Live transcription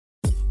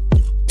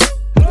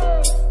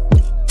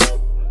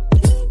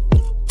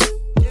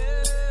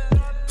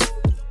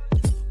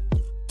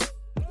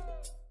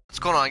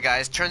going on,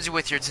 guys? Tournzy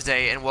with you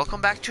today, and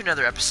welcome back to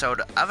another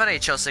episode of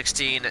NHL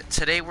 16.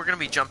 Today we're going to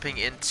be jumping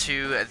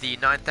into the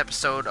 9th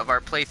episode of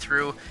our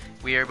playthrough.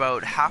 We are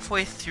about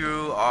halfway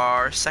through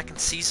our second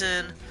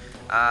season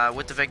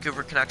with the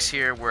Vancouver Canucks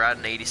here. We're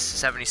at an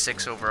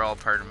 76 overall,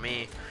 pardon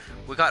me.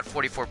 We got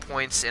 44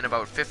 points in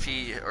about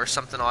 50 or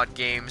something odd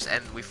games,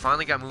 and we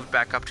finally got moved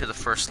back up to the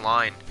first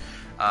line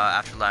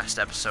after last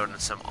episode and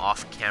some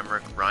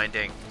off-camera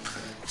grinding.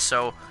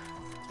 So,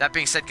 that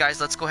being said,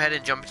 guys, let's go ahead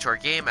and jump into our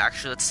game.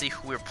 Actually, let's see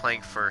who we're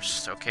playing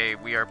first. Okay,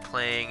 we are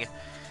playing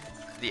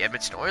the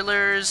Edmonton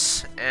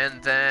Oilers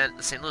and then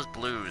the St. Louis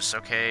Blues,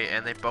 okay?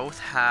 And they both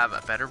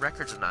have better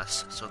records than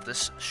us, so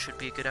this should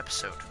be a good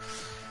episode.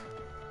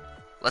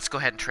 Let's go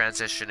ahead and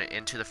transition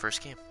into the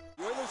first game.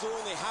 The Oilers are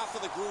only half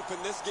of the group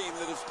in this game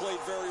that has played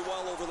very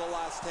well over the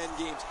last 10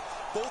 games.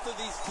 Both of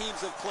these teams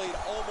have played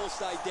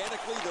almost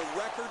identically. The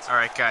records. All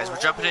right, guys, we're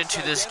jumping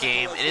into this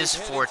game. It is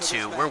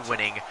 4-2. We're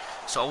winning.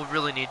 So all we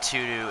really need to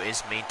do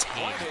is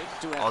maintain.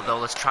 Although,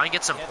 let's try and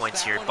get some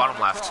points here. Bottom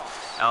left.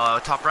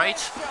 Top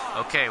right?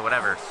 Okay,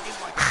 whatever.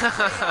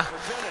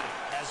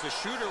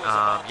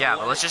 Yeah,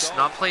 but let's just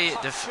not play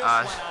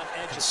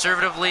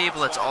conservatively, but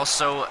let's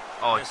also...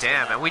 Oh,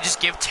 damn, and we just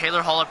give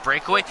Taylor Hall a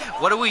breakaway?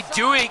 What are we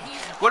doing?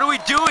 What are we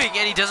doing?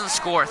 And he doesn't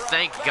score.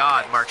 Thank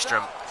God,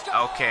 Markstrom.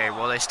 Okay,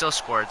 well, they still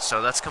scored,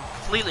 so that's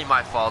completely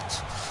my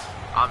fault.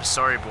 I'm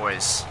sorry,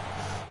 boys.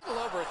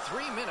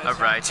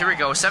 Alright, here we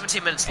go.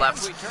 17 minutes left.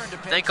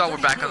 Thank God we're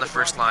back on the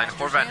first line.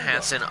 Horvat and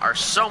Hansen are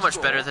so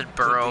much better than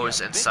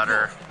Burrows and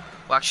Sutter.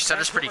 Well, actually,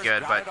 Sutter's pretty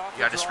good, but you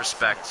gotta just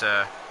respect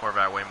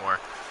Horvat way more.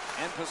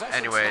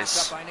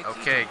 Anyways,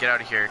 okay, get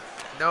out of here.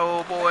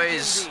 No,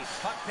 boys.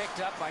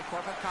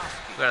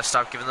 We gotta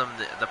stop giving them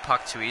the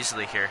puck too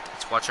easily here.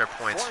 Let's watch our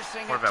points.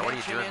 Horvat, what are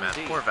you doing, man?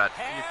 Horvat,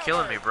 you're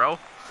killing me, bro.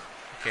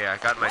 Okay, I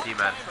got my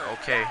D-man.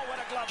 Okay.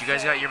 You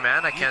guys got your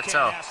man? I can't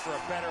tell.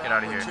 Get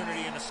out of here.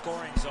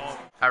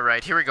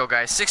 Alright, here we go,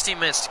 guys. 16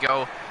 minutes to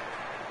go.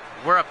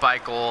 We're up by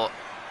goal.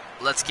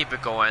 Let's keep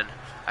it going.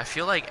 I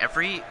feel like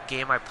every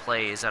game I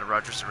play is at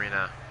Rogers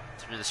Arena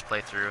through this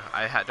playthrough.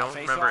 I don't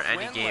remember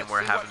any game where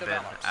I haven't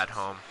been at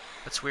home.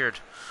 That's weird.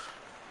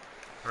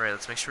 Alright,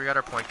 let's make sure we got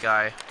our point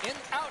guy.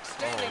 Oh,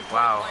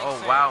 wow.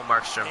 Oh, wow,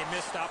 Markstrom.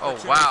 Oh,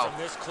 wow.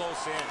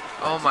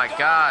 Oh, my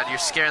God. You're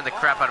scaring the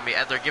crap out of me.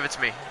 Edler, give it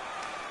to me.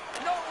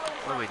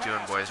 What are we doing,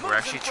 boys? We're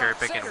actually cherry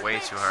picking way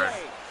too hard.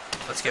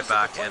 Let's get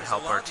back and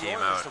help our team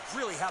out.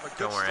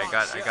 Don't worry, I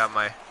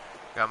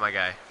got my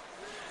guy.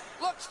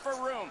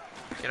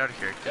 Get out of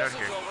here! Get out of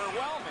here!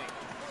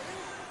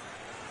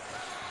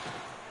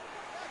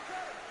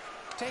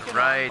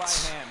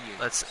 Right,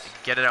 let's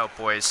get it out,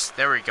 boys.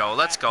 There we go.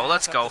 Let's go.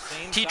 Let's go.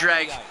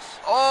 T-drag.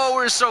 Oh,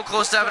 we're so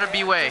close to having a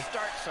B-way.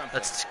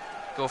 Let's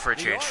go for a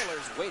change.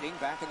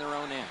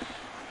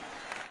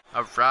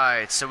 All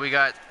right, so we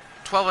got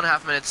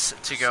 12.5 minutes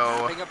to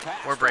go.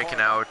 We're breaking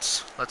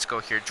out. Let's go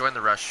here. Join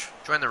the rush.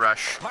 Join the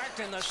rush.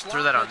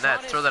 Throw that on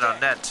net. Throw that on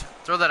net.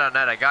 Throw that on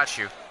net. I got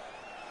you.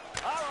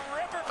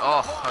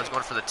 Oh, I was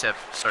going for the tip.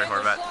 Sorry,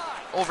 Horvat.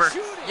 Over.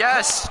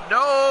 Yes.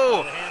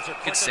 No.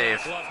 Good save.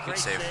 Good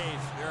save.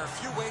 There are a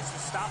few ways to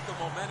stop the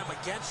momentum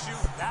against you.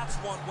 That's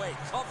one way.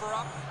 Cover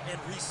up and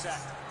reset.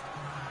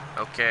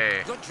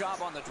 Okay. Good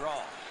job on the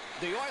draw.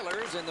 The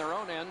Oilers in their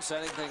own end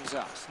setting things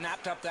up.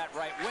 Snapped up that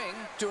right wing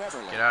to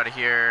Everly. Get out of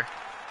here.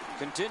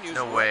 Continues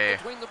no way.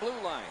 Between the blue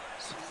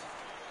lines.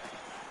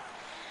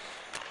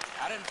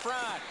 Out in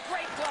front.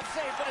 Great glove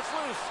save, but it's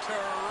loose.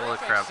 Holy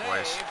crap,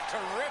 boys.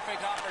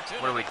 Terrific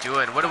opportunity. What are we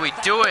doing? What are we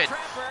doing?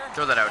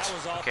 Throw that out.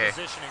 Okay.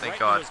 Thank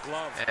God.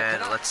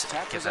 And let's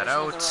get that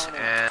out.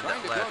 And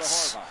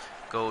let's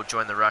go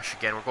join the rush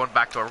again. We're going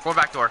back door. We're going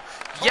back door.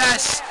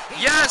 Yes!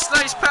 Yes!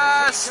 Nice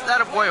pass!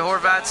 That a boy,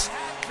 Horvat.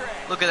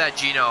 Look at that,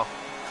 Gino.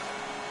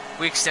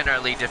 We extend our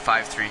lead to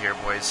 5-3 here,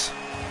 boys.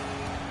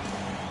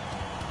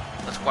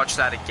 Let's watch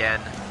that again.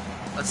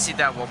 Let's see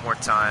that one more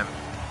time.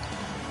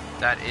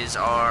 That is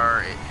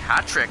our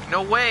hat trick.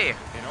 No way.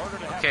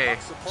 Okay,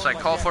 so I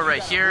call for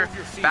right here.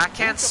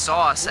 Backhand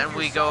sauce, and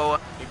we go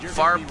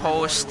far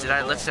post. Did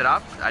I lift it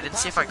up? I didn't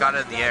see if I got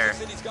it in the air.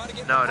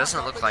 No, it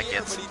doesn't look like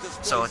it.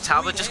 So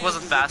Talbot just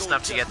wasn't fast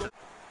enough to get the...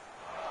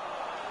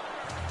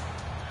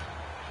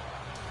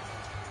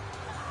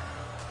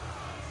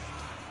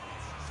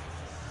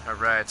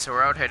 Alright, so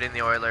we're out hitting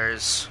the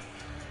Oilers.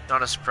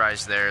 Not a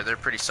surprise there. They're a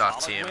pretty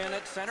soft team.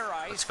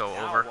 Let's go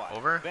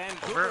over.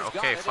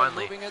 Okay,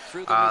 finally.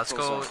 Let's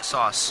go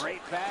sauce.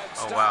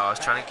 Oh wow, I was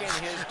trying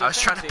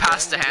to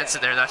pass to Hansen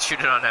there. Not shoot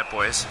it on net,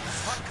 boys.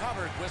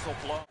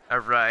 All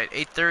right,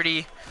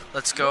 8:30.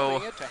 Let's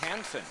go.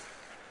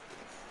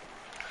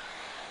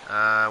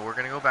 We're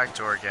gonna go back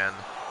door again.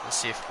 Let's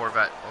see if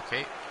Horvat.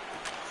 Okay.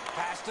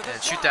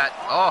 And shoot that.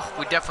 Oh,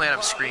 we definitely had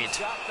him screened.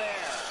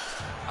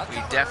 We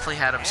definitely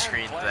had him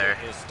screened there.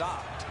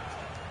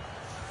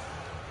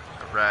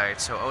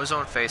 Right, so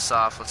ozone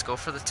face-off. Let's go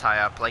for the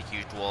tie-up like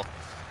usual,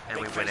 and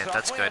we win it.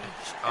 That's good.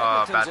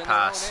 Oh, bad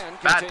pass.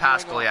 Bad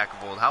pass,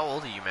 Goliakovold. How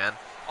old are you, man?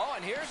 Oh,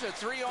 and here's a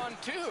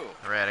 3-on-2.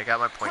 All right, I got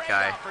my point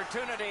guy.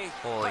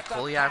 Holy,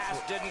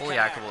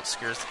 Goliakovold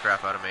scares the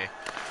crap out of me.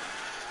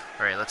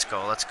 All right, let's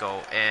go, let's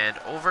go. And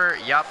over,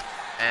 yup,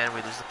 and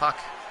we lose the puck.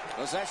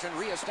 Possession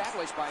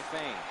reestablished by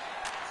Fane.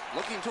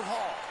 Looking to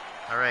Hall.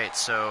 All right,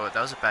 so that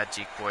was a bad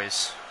deke,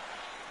 boys.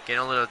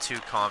 Getting a little too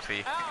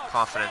confident.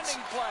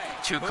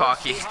 Too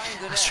cocky.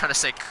 I was trying to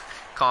say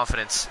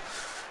confidence.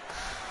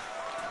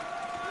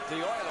 The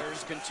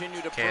Oilers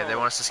continue to Okay, they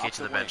want us to skate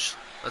to the bench.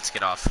 Let's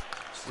get off.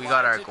 We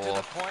got our goal.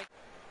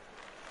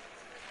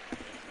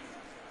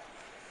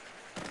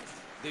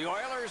 The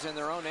Oilers in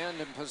their own end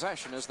in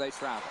possession as they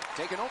travel.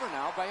 Taken over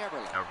now by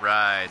Everly. All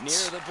right. Near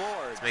the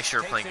boards. Let's make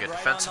sure we're playing good Takes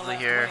it defensively right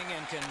on the here. left wing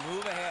and can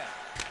move ahead.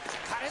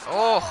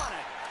 Oh.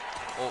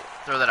 Oh,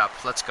 throw that up.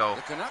 Let's go.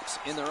 The Canucks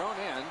in their own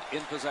end in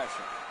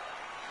possession.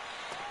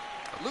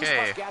 Loose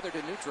Okay. puck gathered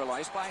and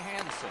neutralized by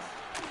Hansen.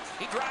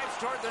 He drives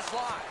toward the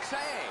slot. Save.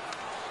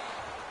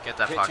 Get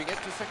that puck. Pitching it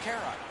to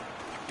Sakara.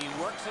 He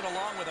works it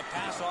along with a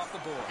pass off the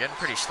board. Getting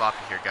pretty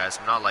sloppy here, guys.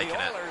 I'm not liking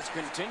the it. Oilers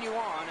continue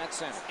on at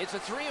center. It's a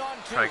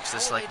 3-on-2. Probably because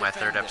this is like my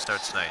third episode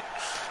tonight.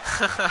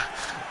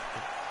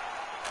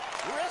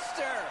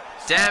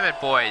 Damn it,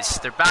 boys.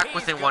 They're back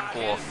within one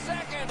goal.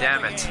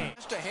 Damn it.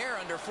 Just a hair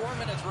under 4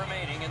 minutes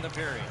remaining in the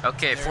period.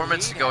 Okay, 4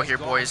 minutes to go here,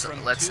 boys.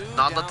 Let's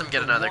not let them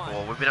get another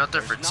goal. We've been out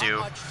there for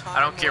 2. I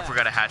don't care if we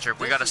got a hat trick.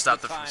 We got to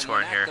stop them from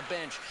scoring here.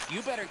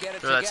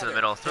 Throw that to the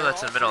middle. Throw that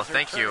to the middle.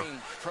 Thank you.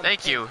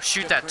 Thank you.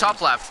 Shoot that.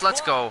 Top left.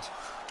 Let's go.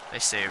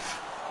 Nice save.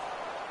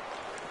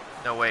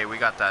 No way. We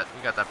got that.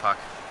 We got that puck.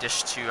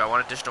 Dish to. I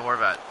want to dish to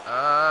Horvat.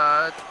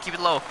 Keep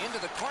it low. Into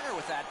the corner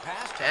with that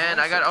pass. And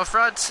I got out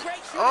front.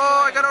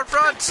 Oh, I got out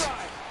front.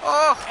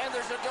 Oh. And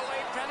there's a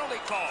delayed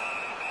penalty call.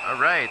 All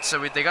right,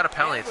 so they got a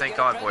penalty. Thank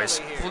God, boys.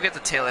 We'll get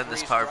the tail end of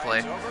this power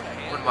play.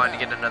 Wouldn't mind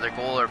getting another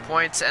goal or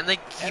points, and they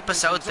keep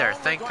us out there.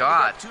 Thank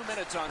God.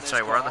 That's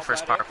right, we're on the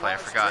first power play. I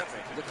forgot.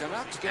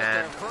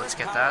 And let's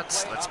get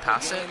that. Let's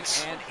pass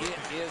it.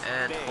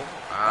 And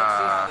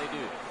I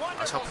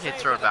was hoping he'd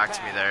throw it back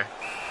to me there.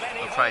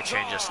 He'll probably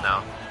change us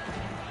now.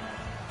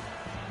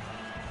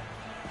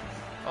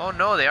 Oh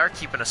no, they are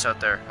keeping us out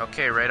there.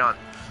 Okay, right on.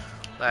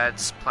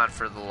 Let's plan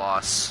for the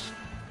loss.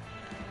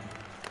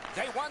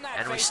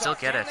 And we still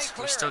get it.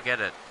 We still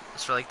get it.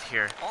 That's what I like to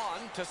hear. On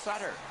to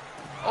Sutter.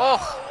 Oh,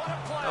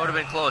 that would have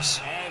been close.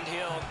 And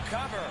he'll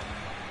cover.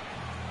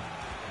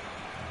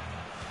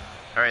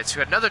 All right, so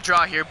we got another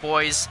draw here,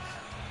 boys.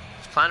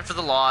 Let's plan for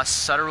the loss.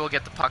 Sutter will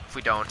get the puck if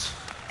we don't.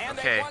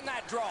 Okay.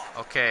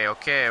 Okay,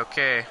 okay,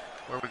 okay.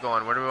 Where are we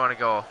going? Where do we want to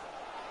go?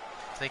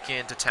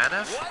 Thinking to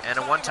Tanev and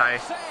a one-tie.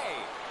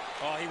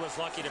 Oh, he was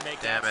lucky to make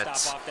Damn that it.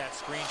 stop off that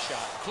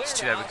screenshot. It's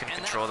too bad we couldn't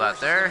control that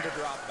there.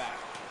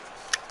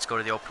 Let's go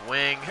to the open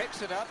wing.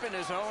 Picks it up in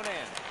his own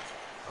end.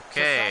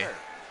 Okay.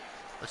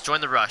 Let's join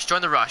the rush.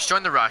 Join the rush.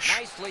 Join the rush.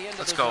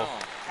 Let's go.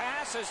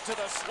 Passes to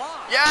the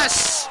slot.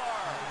 Yes!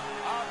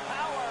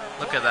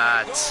 Look at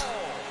that.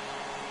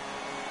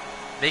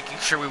 Making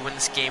sure we win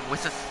this game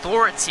with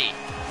authority.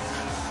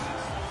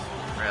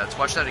 All right, let's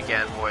watch that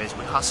again, boys.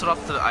 We hustled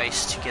up the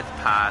ice to get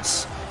the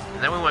pass,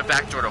 and then we went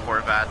backdoor to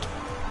Horvat.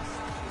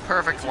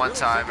 Perfect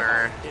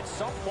one-timer.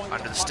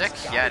 Under the stick?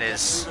 Yeah, it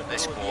is.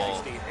 Nice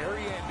goal.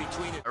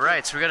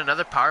 Alright, so we got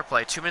another power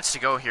play. 2 minutes to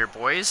go here,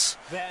 boys.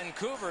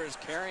 Vancouver is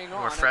carrying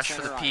on. We're fresh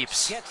for the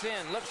peeps. Gets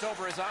in, looks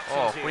over his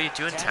Oh, what are you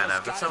doing,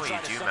 Tanev? That's not what you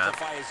do, man.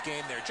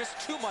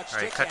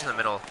 Alright, cut to the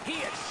middle. He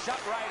is shut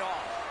right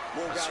off.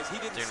 Well, guys, he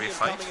didn't Did see we him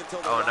fight? coming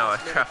until the Oh no, last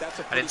minute. crap. That's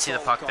a I pretty didn't see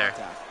the solid puck there.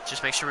 contact.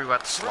 Just make sure we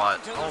got the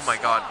slot. Oh my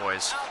God,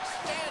 boys.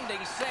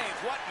 Outstanding save.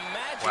 What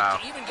magic Wow.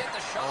 to even get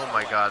the shot Oh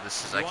my away. God, this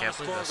is, I You can't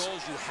want to believe score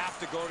this. goals, you have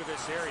to go to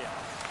this area.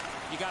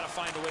 You got to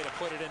find a way to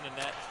put it in the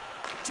net.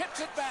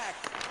 Tips it back.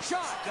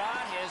 Shot.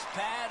 Got his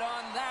pad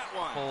on that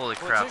one. Holy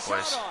Puts crap, a shot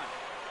boys. on.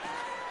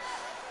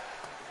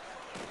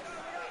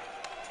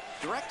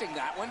 Directing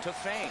that one to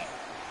Fane.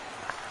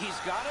 He's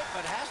got it,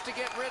 but has to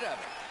get rid of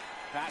it.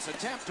 Pass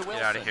attempt to Wilson.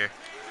 Get out of here.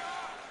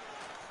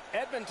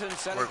 Edmonton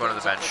We're going to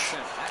the bench.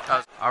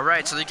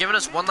 Alright, so they're giving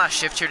us one last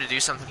shift here to do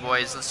something,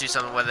 boys. Let's do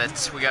something with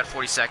it. We got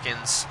 40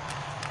 seconds.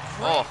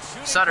 Oh,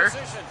 Sutter.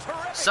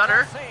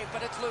 Sutter.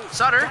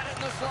 Sutter.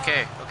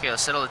 Okay, okay,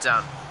 let's settle it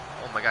down.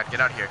 Oh my God, get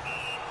out of here.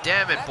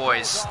 Damn it,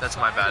 boys. That's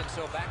my bad.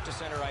 So back to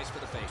center ice for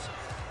the face.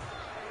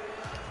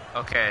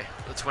 Okay,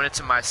 let's win it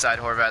to my side,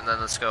 Horvat, and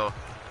then let's go.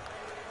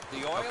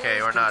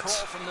 Okay, or not.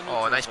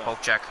 Oh, a nice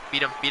poke check.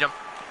 Beat him, beat him.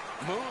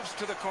 Moves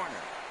to the corner.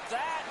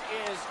 That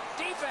is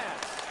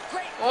defense.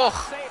 Great Oh.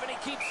 save, and he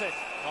keeps it.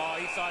 Oh,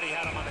 he thought he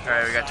had him on the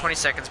Alright, we got 20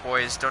 seconds,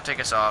 boys. Don't take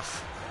us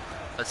off.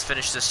 Let's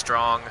finish this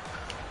strong.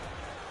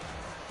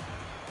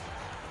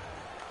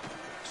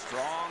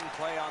 Strong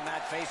play on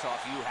that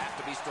faceoff. You have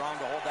to be strong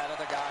to hold that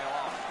other guy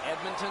off.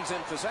 Edmonton's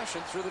in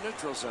possession through the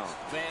neutral zone.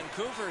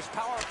 Vancouver's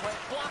power play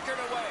blockered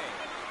away.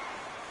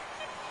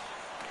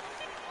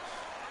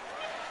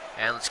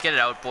 And let's get it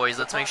out, boys.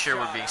 Let's make sure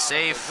we're being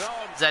safe.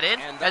 Is that in?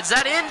 Is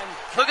that in?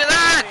 Look at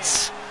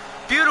that!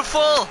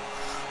 Beautiful!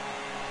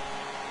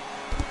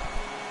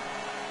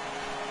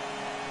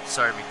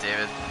 Sorry,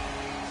 McDavid.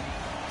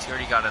 He's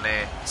already got an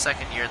A.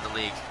 Second year in the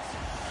league.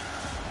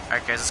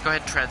 Alright, guys, let's go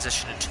ahead and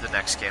transition into the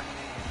next game.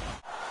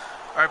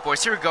 Alright,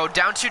 boys, here we go.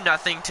 Down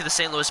 2-0 to the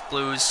St. Louis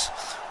Blues.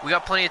 We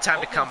got plenty of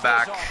time to come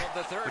back,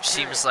 which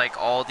seems like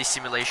all the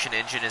simulation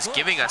engine is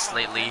giving us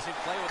lately.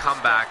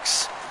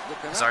 Comebacks,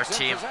 as our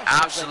team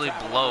absolutely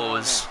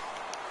blows.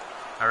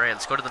 Alright,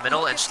 let's go to the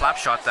middle and slap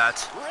shot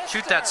that.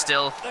 Shoot that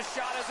still.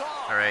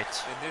 Alright.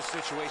 In this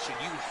situation,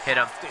 you hit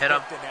him, hit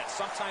him.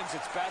 Sometimes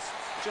it's best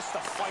just to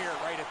fire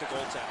right at the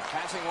goaltender.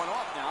 Passing one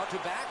off now to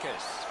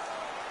Backus.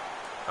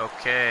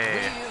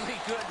 Okay. Really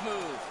good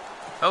move.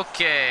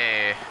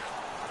 Okay.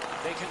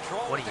 They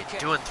control What are you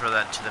doing? Throw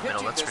that into the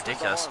middle. That's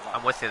ridiculous.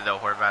 I'm with you though,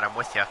 Horvat. I'm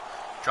with you.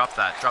 Drop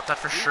that. Drop that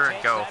for sure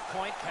and go.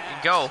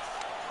 And go.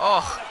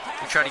 Oh,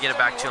 we try to get it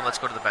back to him. Let's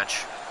go to the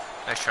bench.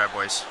 Nice try,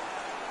 boys.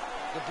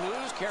 The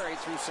Blues carry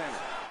through center.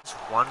 It's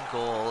 1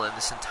 goal in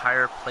this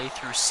entire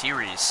playthrough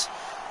series.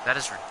 That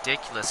is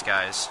ridiculous,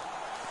 guys.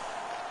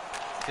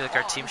 I feel like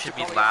our team should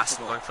be last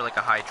and going for like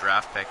a high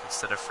draft pick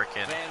instead of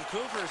freaking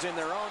Vancouver's in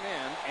their own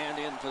end and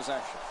in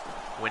possession.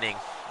 winning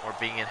or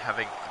being in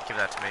having. Give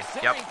that to me.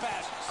 Yep.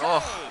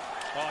 Oh.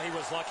 Well, he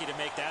was lucky to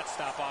make that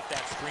stop off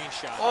that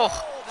screenshot. Oh,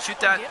 shoot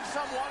that.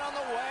 Someone on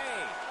the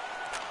way.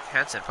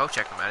 Hansen, poke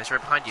check him, man. He's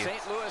right behind you.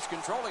 St. Louis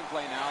controlling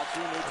play now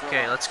through neutral.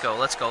 Okay, let's go,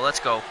 let's go, let's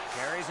go.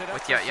 Carries it up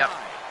With ya, the yep.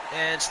 side.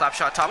 And slap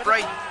shot, top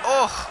right.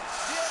 Oh!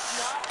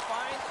 Did not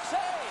find the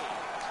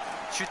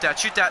save. Shoot that,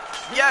 shoot that.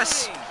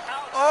 Yes!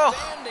 Oh!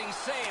 Outstanding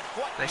save.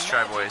 What Nice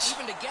try, magic boys.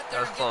 even to get That there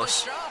was and get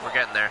close. the shot We're off.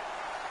 getting there.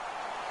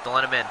 Don't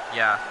let him in.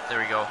 Yeah, there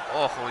we go.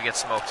 Oh, we get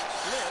smoked.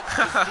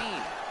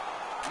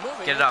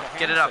 Get it up,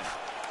 get it up.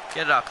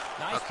 Get it up.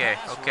 Okay,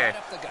 okay.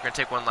 We're gonna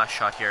take one last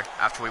shot here.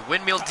 After we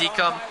windmill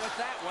decom.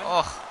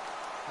 Oh.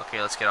 Okay,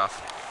 let's get off.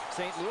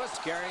 St. Louis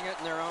carrying it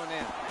in their own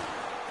end.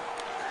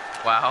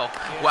 Wow.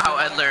 Wow,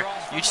 Edler.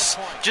 You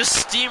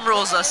just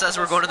steamrolls us as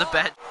we're going to the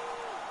bench.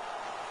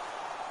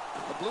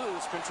 The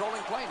Blues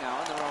controlling play now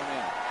in their own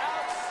end.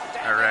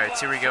 Alright,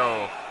 here we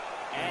go.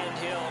 And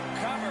he'll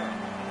cover.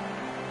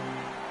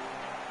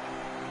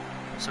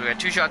 So we got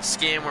 2 shots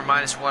this game. We're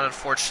 -1,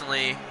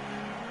 unfortunately.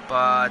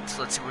 But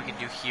let's see what we can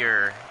do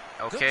here.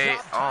 Okay.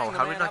 Oh,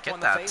 how did we not get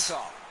that?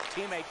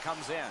 Teammate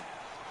comes in.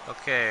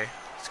 Okay.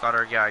 Let's got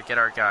our guy. Get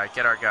our guy.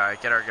 Get our guy.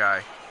 Get our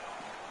guy.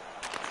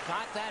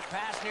 Caught that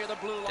pass near the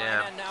blue line.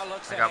 Damn. And now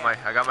looks I got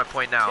my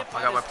point now.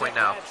 I got my point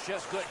now.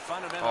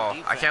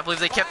 Oh, I can't believe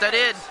they kept that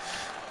in.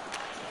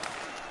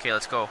 Okay,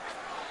 let's go.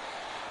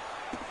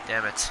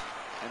 Damn it.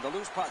 And the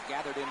loose puck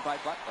gathered in by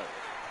Butler.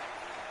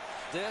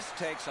 This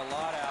takes a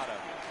lot out of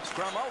him.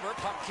 Scrum over,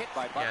 puck hit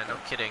by Butler. Yeah, no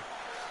kidding.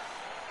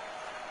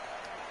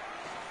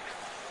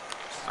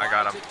 I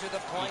got him.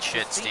 Eat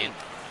shit, Steen.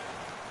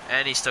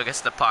 And he still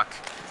gets the puck.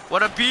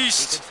 What a He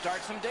beast! could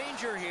start some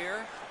danger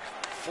here.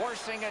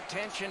 Forcing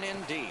attention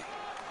in deep.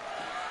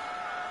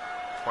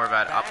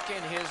 Horvat up. Back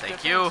in his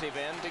Thank you. defensive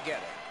end to get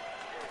it.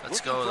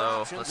 Let's Looking go for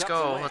though. options Let's up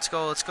go. the wing. Let's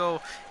go. Let's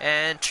go.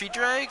 And tree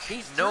drag?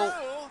 He's No.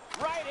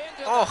 through, right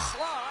into Oh. the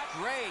slot.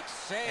 Great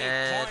save.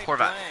 And point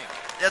Horvat.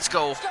 blank. Let's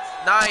go.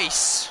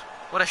 Nice.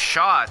 What a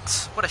shot.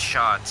 What a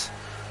shot.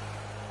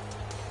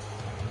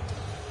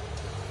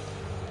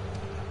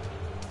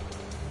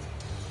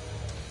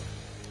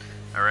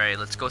 All right,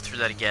 let's go through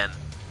that again.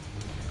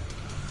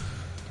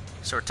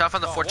 So we're tough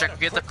on the forecheck. We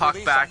get the puck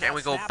back, and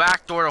we go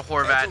back door to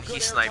Horvat. He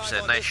snipes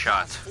it. Nice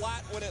shot.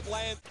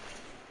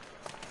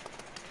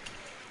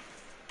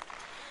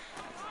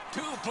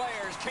 Two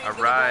players came All to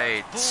the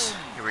right, board. Boom.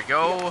 here we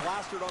go. Wow,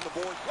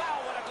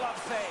 what a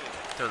glove save.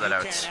 Throw that You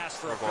out. can't ask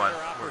for We're a going.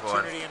 better We're going.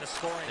 opportunity in the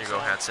scoring There you go,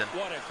 zone. Hansen.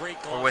 What a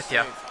great glove We're with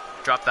you.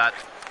 save. Drop that.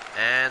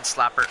 And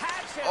slapper.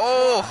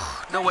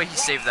 Oh, no way he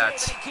saved that.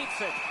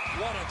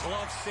 What a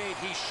glove save.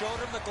 He showed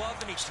him the glove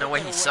and he took No way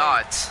it he away. saw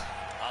it.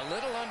 A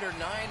little under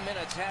 9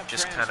 minutes have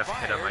Just kind of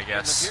hit him, I transpired in the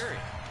guess. period.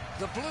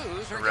 The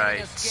Blues are Right,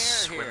 getting a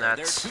scare when here.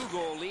 that's- Their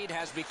 2-goal lead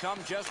has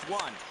become just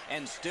 1,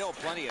 and still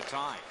plenty of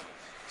time.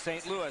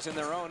 St. Louis in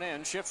their own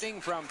end, shifting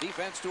from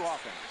defense to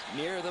offense.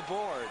 Near the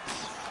boards.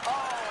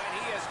 Oh,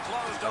 and he is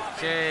closed off.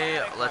 Okay,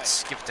 emphatically.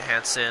 let's give it to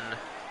Hansen. Taken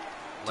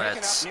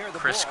Let's up near the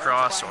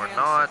crisscross boards or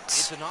by not.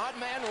 Hansen. It's an odd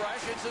man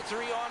rush. It's a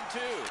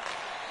 3-on-2.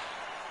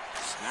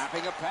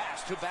 Snapping a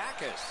pass to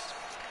Backus.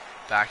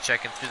 Back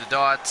checking through the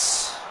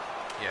dots.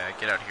 Yeah,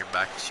 get out of here,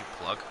 Backus, you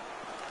plug.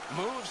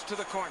 Moves to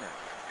the corner.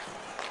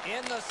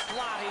 In the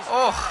slot, he's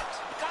Oh. got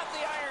it. Got the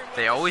iron with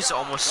They the always shot.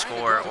 almost Trying to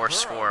score go to or Burrows.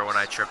 score when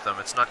I trip them.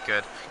 It's not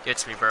good. Get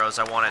to me, Burrows.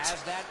 I want it.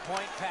 As that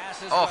point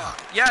pass as Oh, well.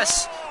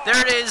 yes! There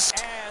it is!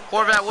 And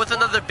Horvat with this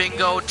another one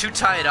bingo is to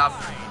tie it up.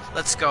 tied.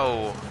 Let's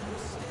go.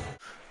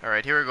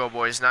 Alright, here we go,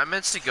 boys. 9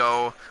 minutes to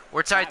go.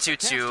 We're tied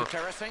 2-2.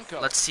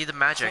 Let's see the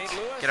magic.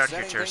 Get out of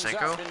here,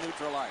 Tarasenko.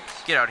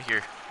 Get out of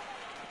here.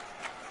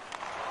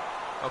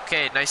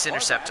 Okay, nice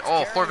intercept.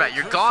 Oh, Horvat,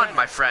 you're gone,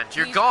 my friend.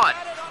 You're gone.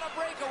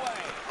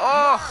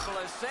 Oh!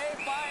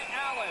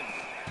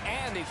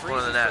 One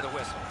of the net.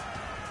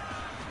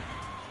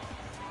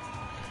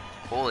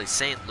 Holy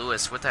St.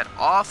 Louis with that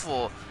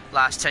awful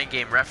last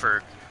 10-game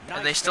record.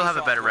 And they still have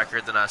a better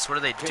record than us. What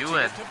are they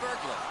doing?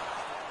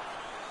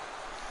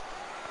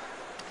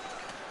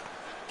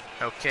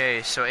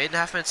 Okay, so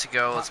 8.5 minutes to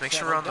go. Let's make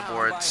sure we're on the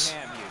boards.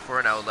 for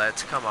an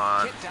outlet. Come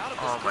on.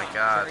 Oh my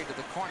God.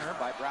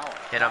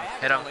 Hit him.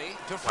 Hit him.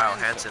 Wow,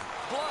 Hansen.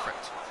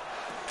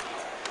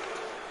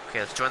 Okay,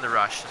 let's join the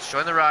rush. Let's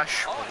join the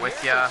rush. We're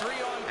with ya.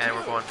 And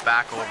we're going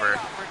back over.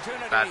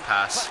 Bad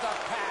pass.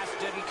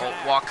 Oh,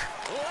 walk.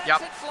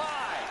 Yup.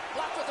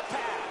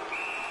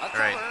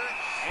 Alright.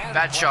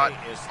 Bad shot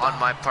on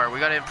my part. We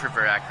gotta improve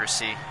our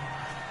accuracy.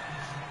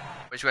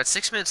 We've got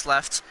 6 minutes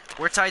left.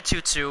 We're tied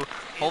 2-2.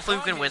 Hopefully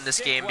we can win this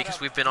game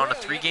because we've been on a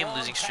 3-game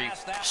losing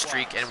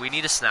streak and we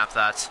need to snap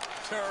that.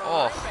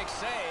 Oh.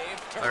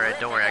 Alright,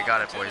 don't worry. I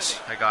got it, boys.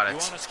 I got it.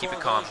 Let's keep it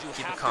calm.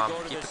 Keep it calm.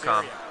 Keep it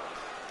calm.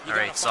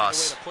 Alright,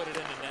 Sauce.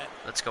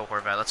 Let's go,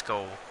 Horvat. Let's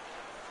go.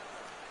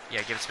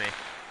 Yeah, give it to me.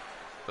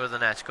 Go to the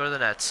net. Go to the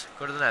nets.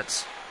 Go to the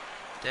nets.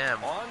 Damn.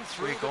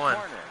 Where are you going?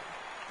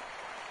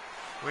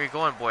 Where are you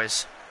going,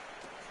 boys?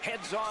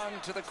 Heads on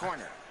to the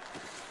corner.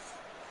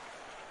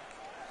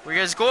 Where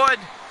you guys going?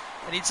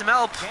 I need some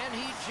help. Can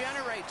he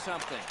generate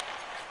something?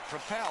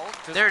 Propelled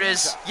to there it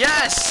is.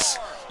 Yes!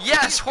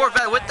 Yes,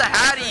 Horvat with the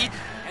hattie.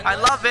 I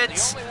love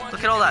it.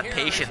 Look at all that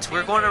patience.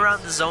 We're going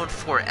around the zone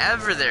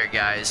forever there,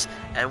 guys.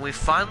 And we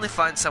finally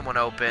find someone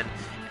open,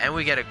 and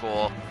we get a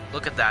goal.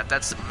 Look at that.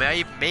 That's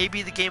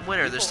maybe the game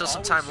winner. There's still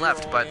some time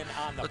left, but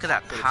look at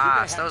that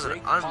pass. That was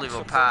an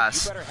unbelievable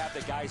pass.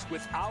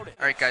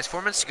 Alright, guys,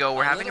 4 minutes to go.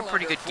 We're having a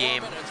pretty good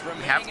game.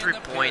 We have 3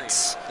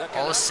 points,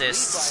 all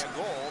assists.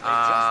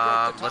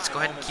 Let's go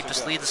ahead and keep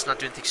this lead. Let's not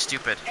do anything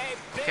stupid.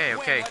 Okay,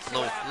 okay.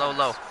 Low, low,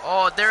 low.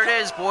 Oh, there it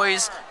is,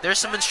 boys. There's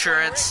some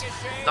insurance.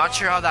 Not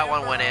sure how that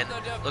one went in.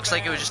 Looks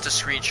like it was just a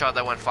screenshot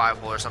that went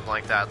 5-hole or something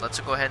like that.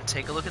 Let's go ahead and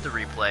take a look at the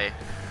replay.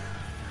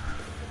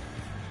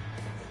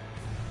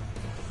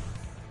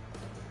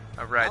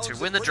 Alright, so we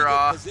win the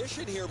draw.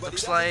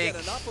 Looks like...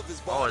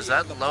 Oh, is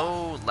that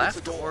low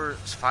left or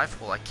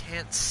 5-hole? I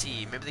can't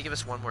see. Maybe they give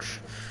us one more...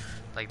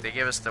 Like, they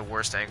give us the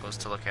worst angles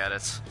to look at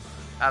it.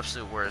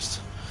 Absolute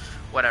worst.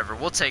 Whatever,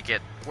 we'll take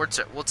it.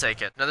 We'll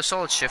take it. Another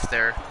solid shift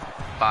there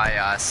by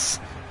us.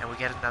 And we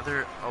get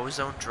another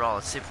O-zone draw.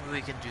 Let's see if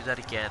we can do that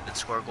again and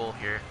score a goal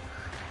here.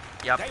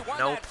 Yep,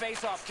 nope.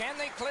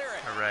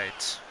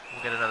 Alright,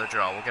 we'll get another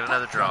draw. We'll get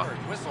another draw.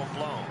 Whistle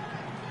blown.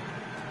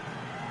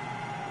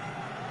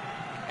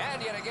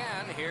 And yet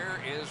again, here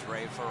is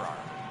Ray Ferraro.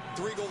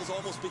 3 goals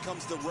almost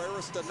becomes the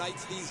rarest of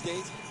nights these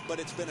days, but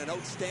it's been an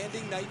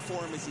outstanding night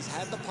for him as he's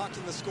had the puck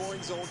in the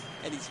scoring zone,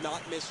 and he's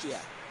not missed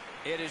yet.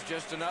 It is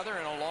just another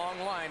in a long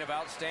line of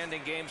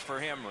outstanding games for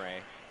him,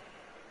 Ray.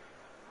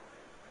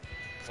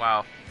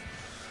 Wow.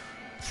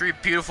 3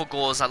 beautiful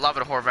goals. I love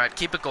it, Horvat.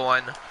 Keep it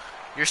going.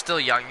 You're still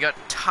young. You got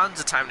tons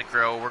of time to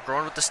grow. We're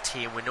growing with this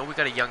team. We know we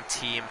got a young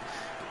team.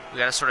 We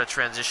got to sort of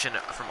transition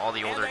from all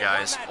the older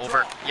guys.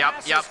 Over.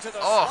 Yep, yep.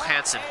 Oh,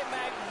 Hansen.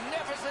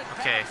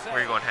 Okay, where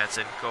are you going,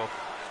 Hansen? Go.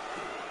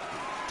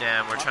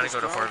 Damn, we're trying to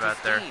go to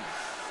Horvat there.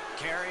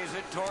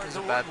 There's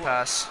a bad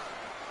pass.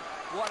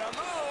 What a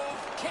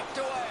move! Kicked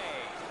away.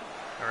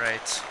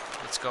 Alright,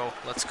 let's go.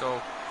 Let's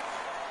go.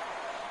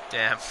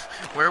 Damn.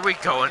 Where are we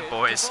going,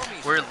 boys?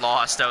 We're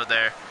lost out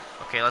there.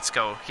 Okay, let's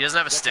go. He doesn't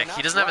have a stick.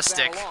 He doesn't have a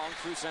stick.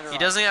 He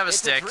doesn't have a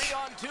stick.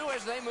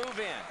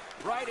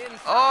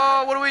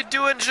 Oh, what are we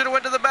doing? Should have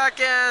went to the back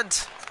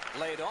end.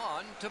 Laid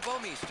on to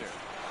Bomeister.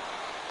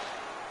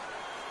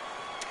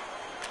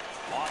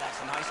 Oh,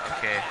 that's a nice cut.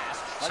 Okay,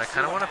 so I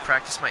kind of want to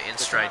practice my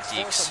in-stride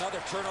dekes.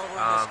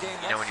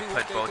 You know, when you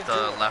put both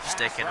the left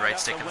stick and right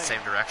stick in the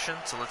same direction.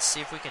 So let's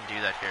see if we can do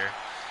that here.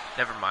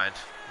 Never mind.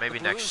 Maybe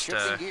next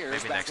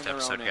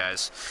episode,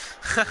 guys.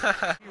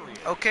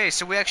 Okay,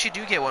 so we actually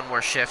do get one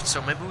more shift,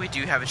 so maybe we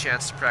do have a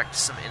chance to practice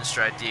some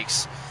in-stride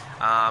dekes.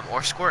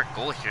 Or score a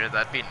goal here.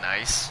 That'd be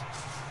nice.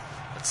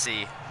 Let's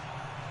see.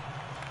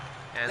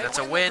 And that's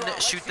a win.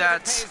 Shoot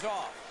that.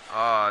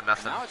 Oh,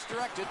 nothing.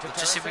 Let's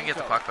just see if we can get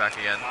the puck back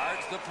again.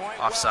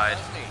 Offside.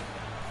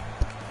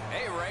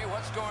 Hey, Ray,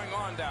 what's going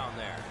on down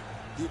there?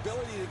 The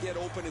ability to get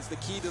open is the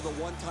key to the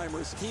one-timer.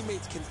 His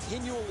teammates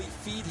continually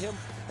feed him,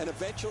 and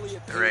eventually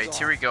it pays off. Alright,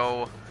 here we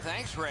go.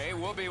 Thanks, Ray.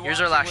 We'll be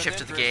Here's our last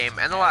shift of the game,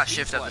 and the last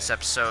shift of this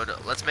episode.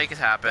 Let's make it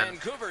happen.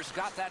 Vancouver's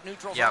got that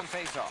neutral zone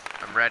face-off.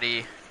 I'm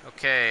ready.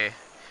 Okay.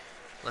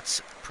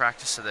 Let's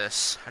practice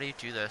this. How do you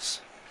do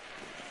this?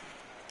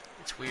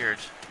 It's weird.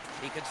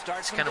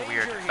 It's kind of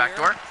weird.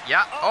 Backdoor?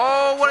 Yeah.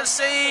 Oh, what a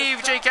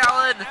save, Jake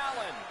Allen!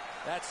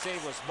 That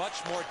save was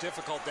much more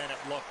difficult than it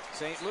looked.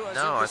 St. Louis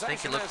no, I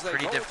think it looked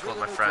pretty difficult,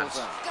 my friends.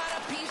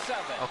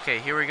 Okay,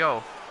 here we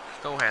go.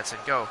 Go, Hansen.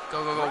 Go.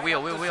 Go, go, go.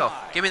 Wheel, wheel, wheel.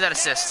 Give me that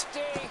assist.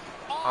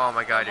 Oh,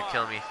 my God. You're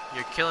killing me.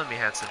 You're killing me,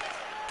 Hansen.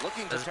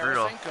 That's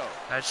brutal.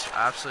 That's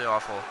absolutely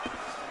awful.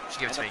 Just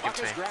give it to me. Give it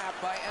to me.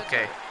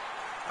 Okay.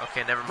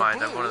 Okay, never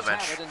mind. I'm going to the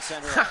bench.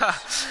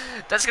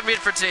 That's going to be it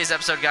for today's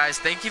episode, guys.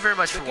 Thank you very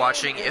much for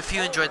watching. If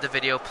you enjoyed the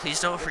video,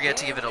 please don't forget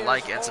to give it a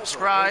like and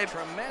subscribe.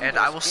 And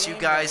I will see you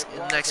guys in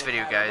the next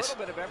video, guys.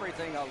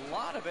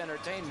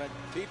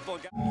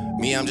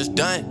 Me, I'm just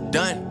done.